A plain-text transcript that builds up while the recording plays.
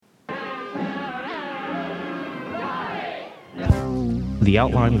The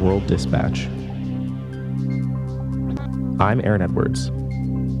Outline World Dispatch. I'm Aaron Edwards.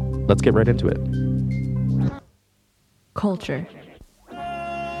 Let's get right into it. Culture.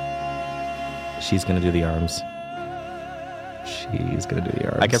 She's gonna do the arms. She's gonna do the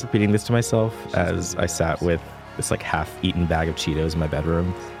arms. I kept repeating this to myself as I sat with this like half-eaten bag of Cheetos in my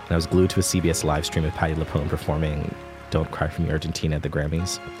bedroom, and I was glued to a CBS live stream of Patti LuPone performing "Don't Cry for Me, Argentina" at the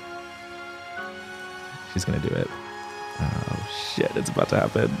Grammys. She's gonna do it. Oh shit, it's about to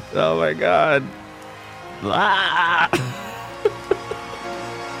happen. Oh my god. Ah!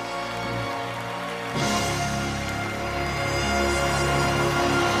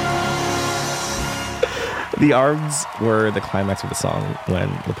 The arms were the climax of the song when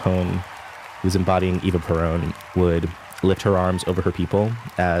LuPone, who's embodying Eva Peron, would lift her arms over her people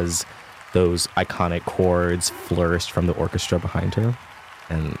as those iconic chords flourished from the orchestra behind her.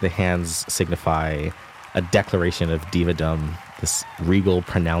 And the hands signify a declaration of divadom, this regal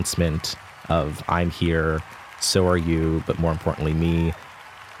pronouncement of I'm here, so are you, but more importantly me.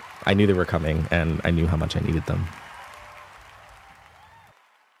 I knew they were coming, and I knew how much I needed them.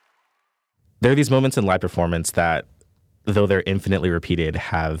 There are these moments in live performance that, though they're infinitely repeated,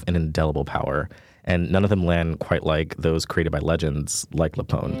 have an indelible power, and none of them land quite like those created by legends like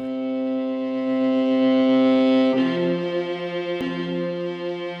LuPone.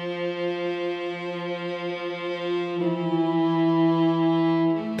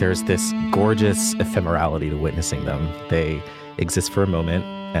 There's this gorgeous ephemerality to witnessing them. They exist for a moment,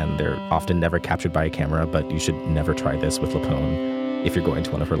 and they're often never captured by a camera, but you should never try this with LuPone. If you're going to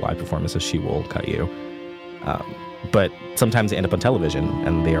one of her live performances, she will cut you. But sometimes they end up on television,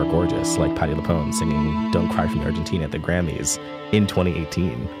 and they are gorgeous, like Patti LuPone singing "Don't Cry for Me, Argentina" at the Grammys in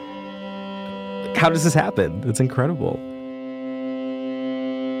 2018. How does this happen? It's incredible.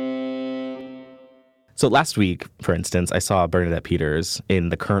 So last week, for instance, I saw Bernadette Peters in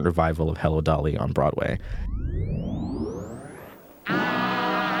the current revival of Hello, Dolly on Broadway.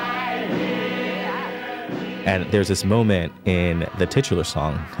 And there's this moment in the titular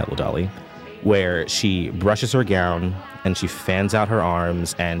song, Hello, Dolly, where she brushes her gown and she fans out her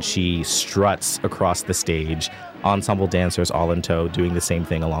arms and she struts across the stage, ensemble dancers all in tow doing the same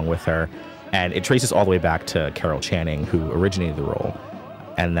thing along with her. And it traces all the way back to Carol Channing, who originated the role,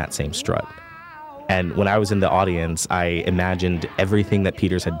 and that same strut. And when I was in the audience, I imagined everything that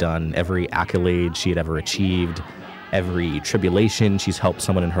Peters had done, every accolade she had ever achieved, every tribulation she's helped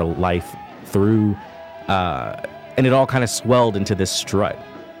someone in her life through. And it all kind of swelled into this strut.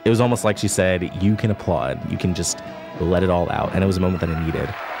 It was almost like she said, you can applaud, you can just let it all out. And it was a moment that I needed.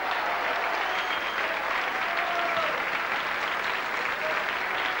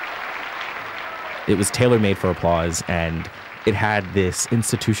 It was tailor-made for applause, and it had this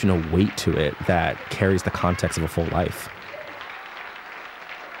institutional weight to it that carries the context of a full life.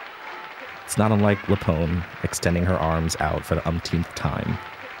 It's not unlike LuPone extending her arms out for the umpteenth time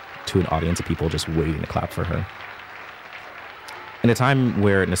to an audience of people just waiting to clap for her. In a time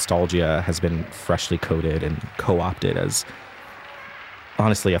where nostalgia has been freshly coded and co-opted as,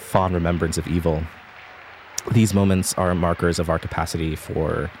 honestly, a fond remembrance of evil, these moments are markers of our capacity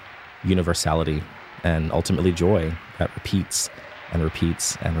for universality and ultimately joy that repeats and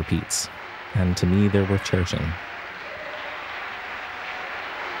repeats and repeats. And to me, they're worth cherishing.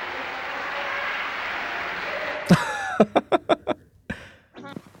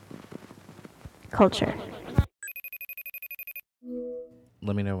 Culture.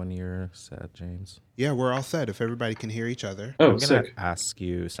 Let me know when you're set, James. Yeah, we're all set if everybody can hear each other. I'm going to ask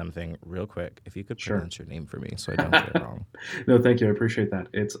you something real quick. If you could pronounce your name for me so I don't get it wrong. No, thank you. I appreciate that.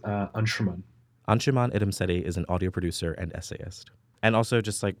 It's Anshuman. Anshuman Idemseti is an audio producer and essayist. And also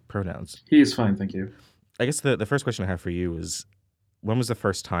just like pronouns. He is fine, thank you. I guess the first question I have for you is, when was the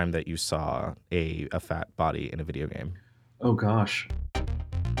first time that you saw a fat body in a video game? Oh, gosh.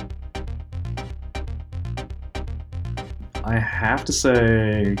 I have to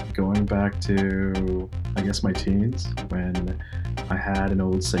say, going back to, I guess, my teens, when I had an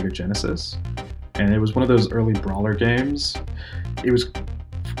old Sega Genesis, and it was one of those early brawler games, it was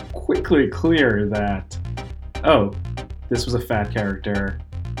quickly clear that, oh, this was a fat character,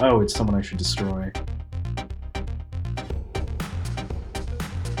 oh, it's someone I should destroy.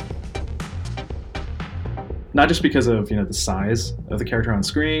 Not just because of, the size of the character on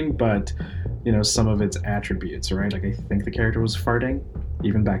screen, but some of its attributes, right? Like, I think the character was farting,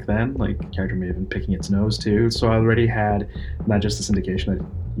 even back then. Like, the character may have been picking its nose, too. So I already had not just this indication that,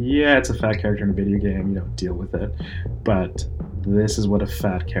 yeah, it's a fat character in a video game, deal with it. But this is what a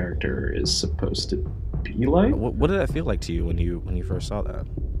fat character is supposed to be like. What did that feel like to you when you first saw that?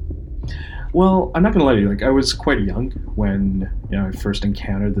 Well, I'm not going to lie to you. Like, I was quite young when I first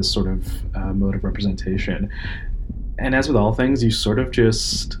encountered this sort of mode of representation, and as with all things, you sort of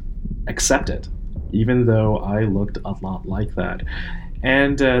just accept it, even though I looked a lot like that.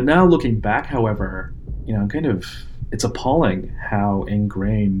 And now looking back, however, kind of it's appalling how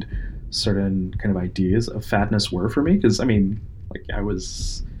ingrained certain kind of ideas of fatness were for me. Because I mean, like I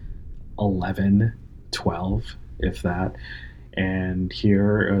was 11, 12, if that. And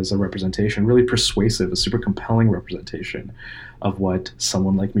here is a representation, really persuasive, a super compelling representation of what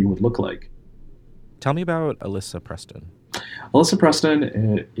someone like me would look like. Tell me about Alyssa Preston. Alyssa Preston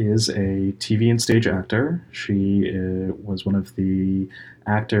is a TV and stage actor. She was one of the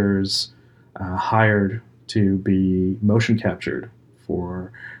actors hired to be motion captured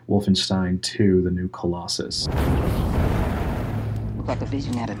for Wolfenstein 2, The New Colossus. Look like a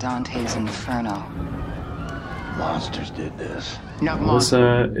vision out of Dante's Inferno. Monsters did this.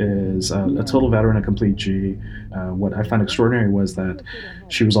 Alyssa is a total veteran, a complete G. What I found extraordinary was that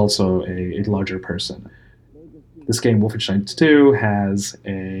she was also a larger person. This game, Wolfenstein 2, has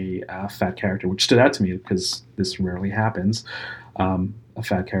a fat character, which stood out to me because this rarely happens. A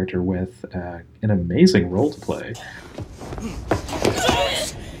fat character with an amazing role to play.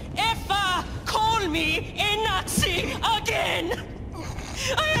 Don't ever call me a Nazi again!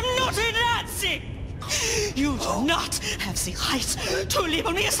 I am not a Nazi! You do not have the right to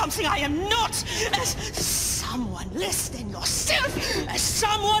label me as something I am not, as someone less than yourself, as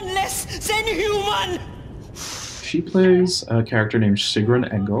someone less than human! She plays a character named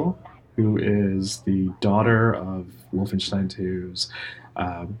Sigrun Engel, who is the daughter of Wolfenstein 2's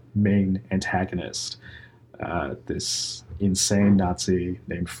main antagonist, this insane Nazi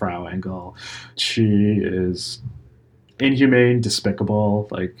named Frau Engel. She is inhumane, despicable,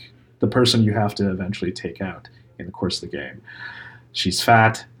 like the person you have to eventually take out in the course of the game. She's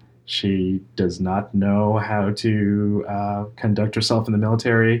fat. She does not know how to conduct herself in the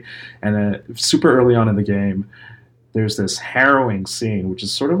military. And super early on in the game, there's this harrowing scene, which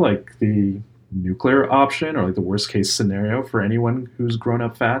is sort of like the nuclear option or like the worst case scenario for anyone who's grown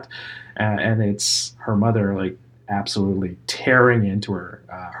up fat. And it's her mother like absolutely tearing into her,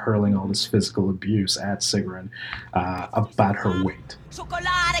 hurling all this physical abuse at Sigrun about her weight.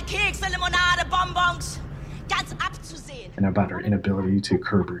 And about her inability to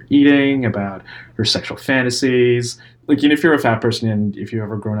curb her eating, about her sexual fantasies. Like, if you're a fat person and if you've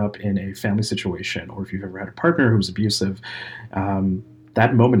ever grown up in a family situation or if you've ever had a partner who's abusive,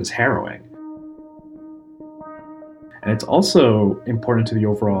 that moment is harrowing. And it's also important to the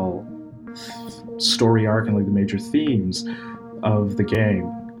overall story arc and like the major themes of the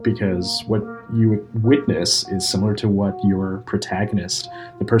game, because what you witness is similar to what your protagonist,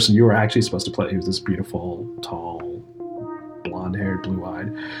 the person you are actually supposed to play, who's this beautiful, tall, blonde-haired,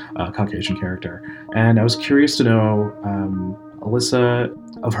 blue-eyed Caucasian character. And I was curious to know Alyssa,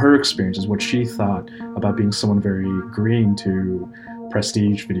 of her experiences, what she thought about being someone very green to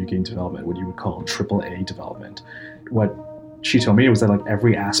prestige video game development, what you would call AAA development. What she told me was that like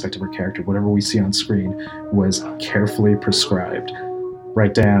every aspect of her character, whatever we see on screen, was carefully prescribed,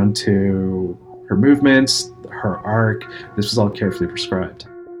 right down to her movements, her arc. This was all carefully prescribed.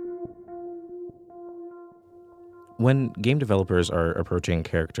 When game developers are approaching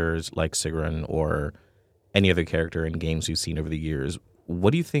characters like Sigrun or any other character in games you've seen over the years,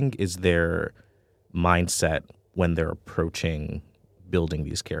 what do you think is their mindset when they're approaching building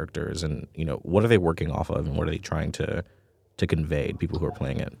these characters? And, what are they working off of and what are they trying to convey to people who are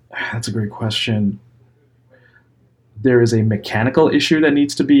playing it? That's a great question. There is a mechanical issue that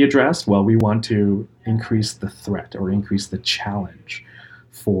needs to be addressed. Well, we want to increase the threat or increase the challenge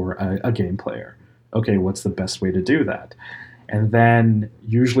for a game player. Okay, what's the best way to do that? And then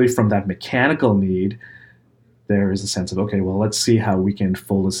usually from that mechanical need, there is a sense of, okay, well, let's see how we can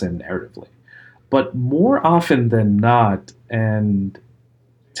fold this in narratively. But more often than not, and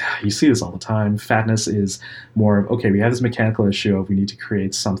you see this all the time, fatness is more of, okay, we have this mechanical issue of we need to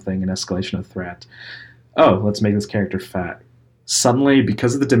create something, an escalation of threat. Oh, let's make this character fat. Suddenly,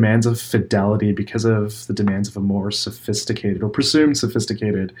 because of the demands of fidelity, because of the demands of a more sophisticated or presumed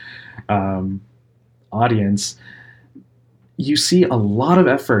sophisticated audience, you see a lot of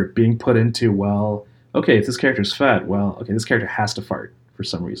effort being put into, well, okay, if this character's fat, well, okay, this character has to fart for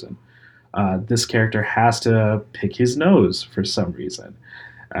some reason. This character has to pick his nose for some reason.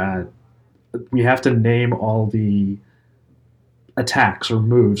 We have to name all the attacks or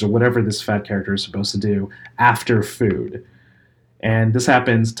moves or whatever this fat character is supposed to do after food. And this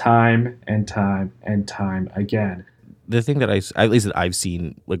happens time and time and time again. The thing that at least that I've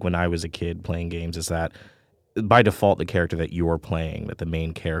seen, like when I was a kid playing games, is that by default, the character that you're playing, that the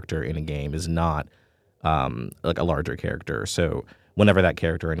main character in a game is not like a larger character. So whenever that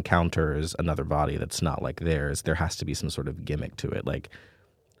character encounters another body that's not like theirs, there has to be some sort of gimmick to it. Like,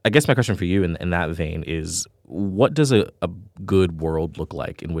 I guess my question for you in that vein is, what does a good world look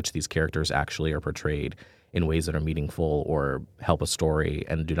like in which these characters actually are portrayed in ways that are meaningful or help a story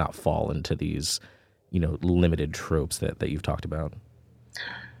and do not fall into these, limited tropes that you've talked about?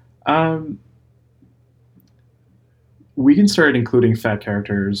 We can start including fat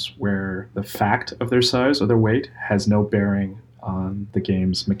characters where the fact of their size or their weight has no bearing on the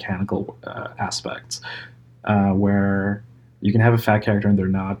game's mechanical aspects, where you can have a fat character and they're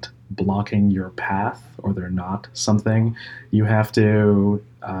not blocking your path, or they're not something you have to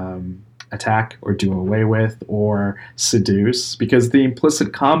attack or do away with or seduce, because the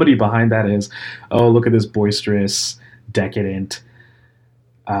implicit comedy behind that is, oh, look at this boisterous, decadent,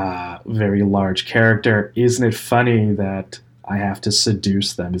 very large character. Isn't it funny that I have to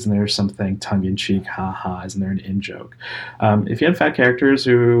seduce them? Isn't there something tongue-in-cheek, ha-ha? Isn't there an in-joke? If you had fat characters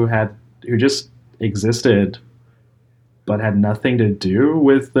who just existed but had nothing to do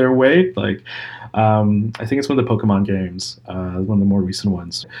with their weight, like I think it's one of the Pokemon games, one of the more recent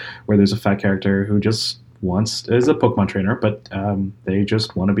ones, where there's a fat character who just is a Pokemon trainer, but they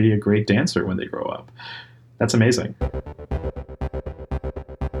just want to be a great dancer when they grow up. That's amazing.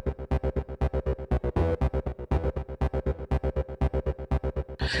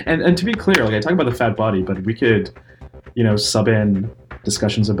 And to be clear, like, I talk about the fat body, but we could, sub in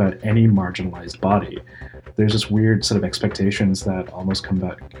discussions about any marginalized body. There's this weird set of expectations that almost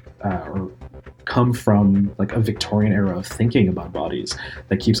come from like a Victorian era of thinking about bodies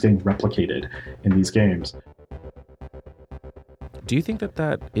that keeps getting replicated in these games. Do you think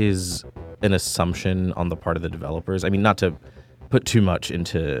that is an assumption on the part of the developers? I mean, not to put too much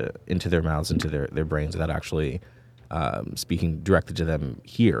into their mouths, into their brains, without actually speaking directly to them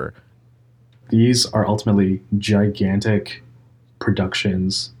here. These are ultimately gigantic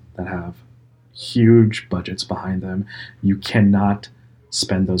productions that have huge budgets behind them. You cannot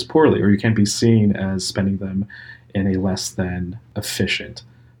spend those poorly, or you can't be seen as spending them in a less than efficient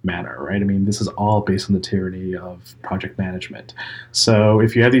manner, right? I mean, this is all based on the tyranny of project management. So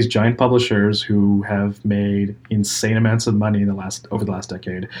if you have these giant publishers who have made insane amounts of money over the last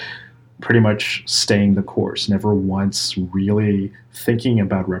decade, pretty much staying the course, never once really thinking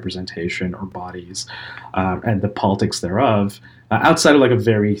about representation or bodies and the politics thereof, outside of like a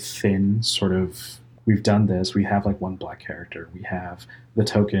very thin sort of, we've done this, we have like one black character, we have the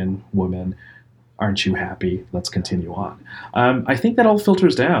token woman, aren't you happy? Let's continue on. I think that all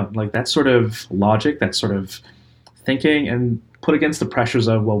filters down, like that sort of logic, that sort of thinking, and put against the pressures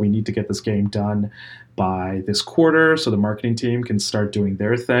of, well, we need to get this game done by this quarter so the marketing team can start doing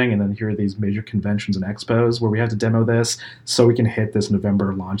their thing, and then here are these major conventions and expos where we have to demo this so we can hit this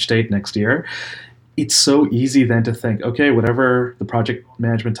November launch date next year. It's so easy then to think, okay, whatever the project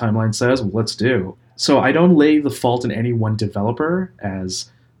management timeline says, well, let's do. So I don't lay the fault in any one developer,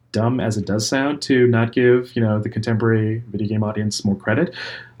 as dumb as it does sound to not give, the contemporary video game audience more credit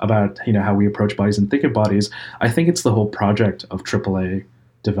about, how we approach bodies and think of bodies. I think it's the whole project of AAA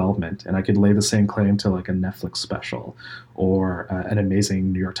development, and I could lay the same claim to like a Netflix special or an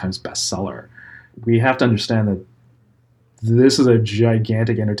amazing New York Times bestseller. We have to understand that this is a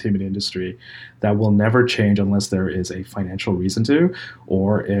gigantic entertainment industry that will never change unless there is a financial reason to,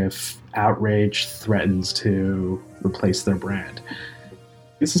 or if outrage threatens to replace their brand.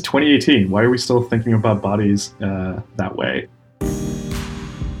 This is 2018. Why are we still thinking about bodies that way?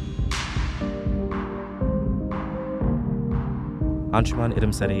 Anshuman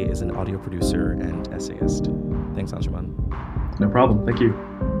Idemseti is an audio producer and essayist. Thanks, Anshuman. No problem. Thank you.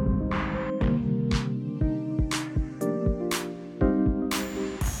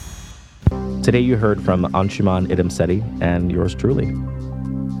 Today you heard from Anshuman Idemseti and yours truly.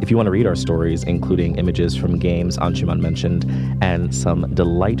 If you want to read our stories, including images from games Anshuman mentioned and some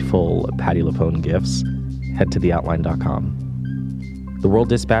delightful Patti LuPone gifs, head to theoutline.com. The World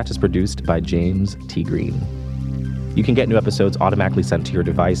Dispatch is produced by James T. Green. You can get new episodes automatically sent to your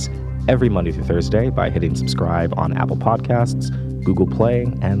device every Monday through Thursday by hitting subscribe on Apple Podcasts, Google Play,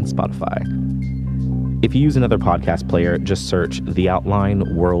 and Spotify. If you use another podcast player, just search The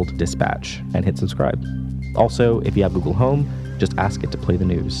Outline World Dispatch and hit subscribe. Also, if you have Google Home, just ask it to play the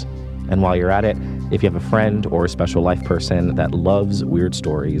news. And while you're at it, if you have a friend or a special life person that loves weird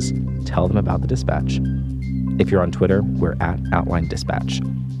stories, tell them about the Dispatch. If you're on Twitter, we're at Outline Dispatch.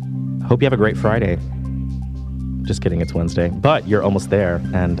 Hope you have a great Friday. Just kidding, it's Wednesday. But you're almost there,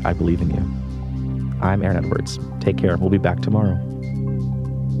 and I believe in you. I'm Aaron Edwards. Take care. We'll be back tomorrow.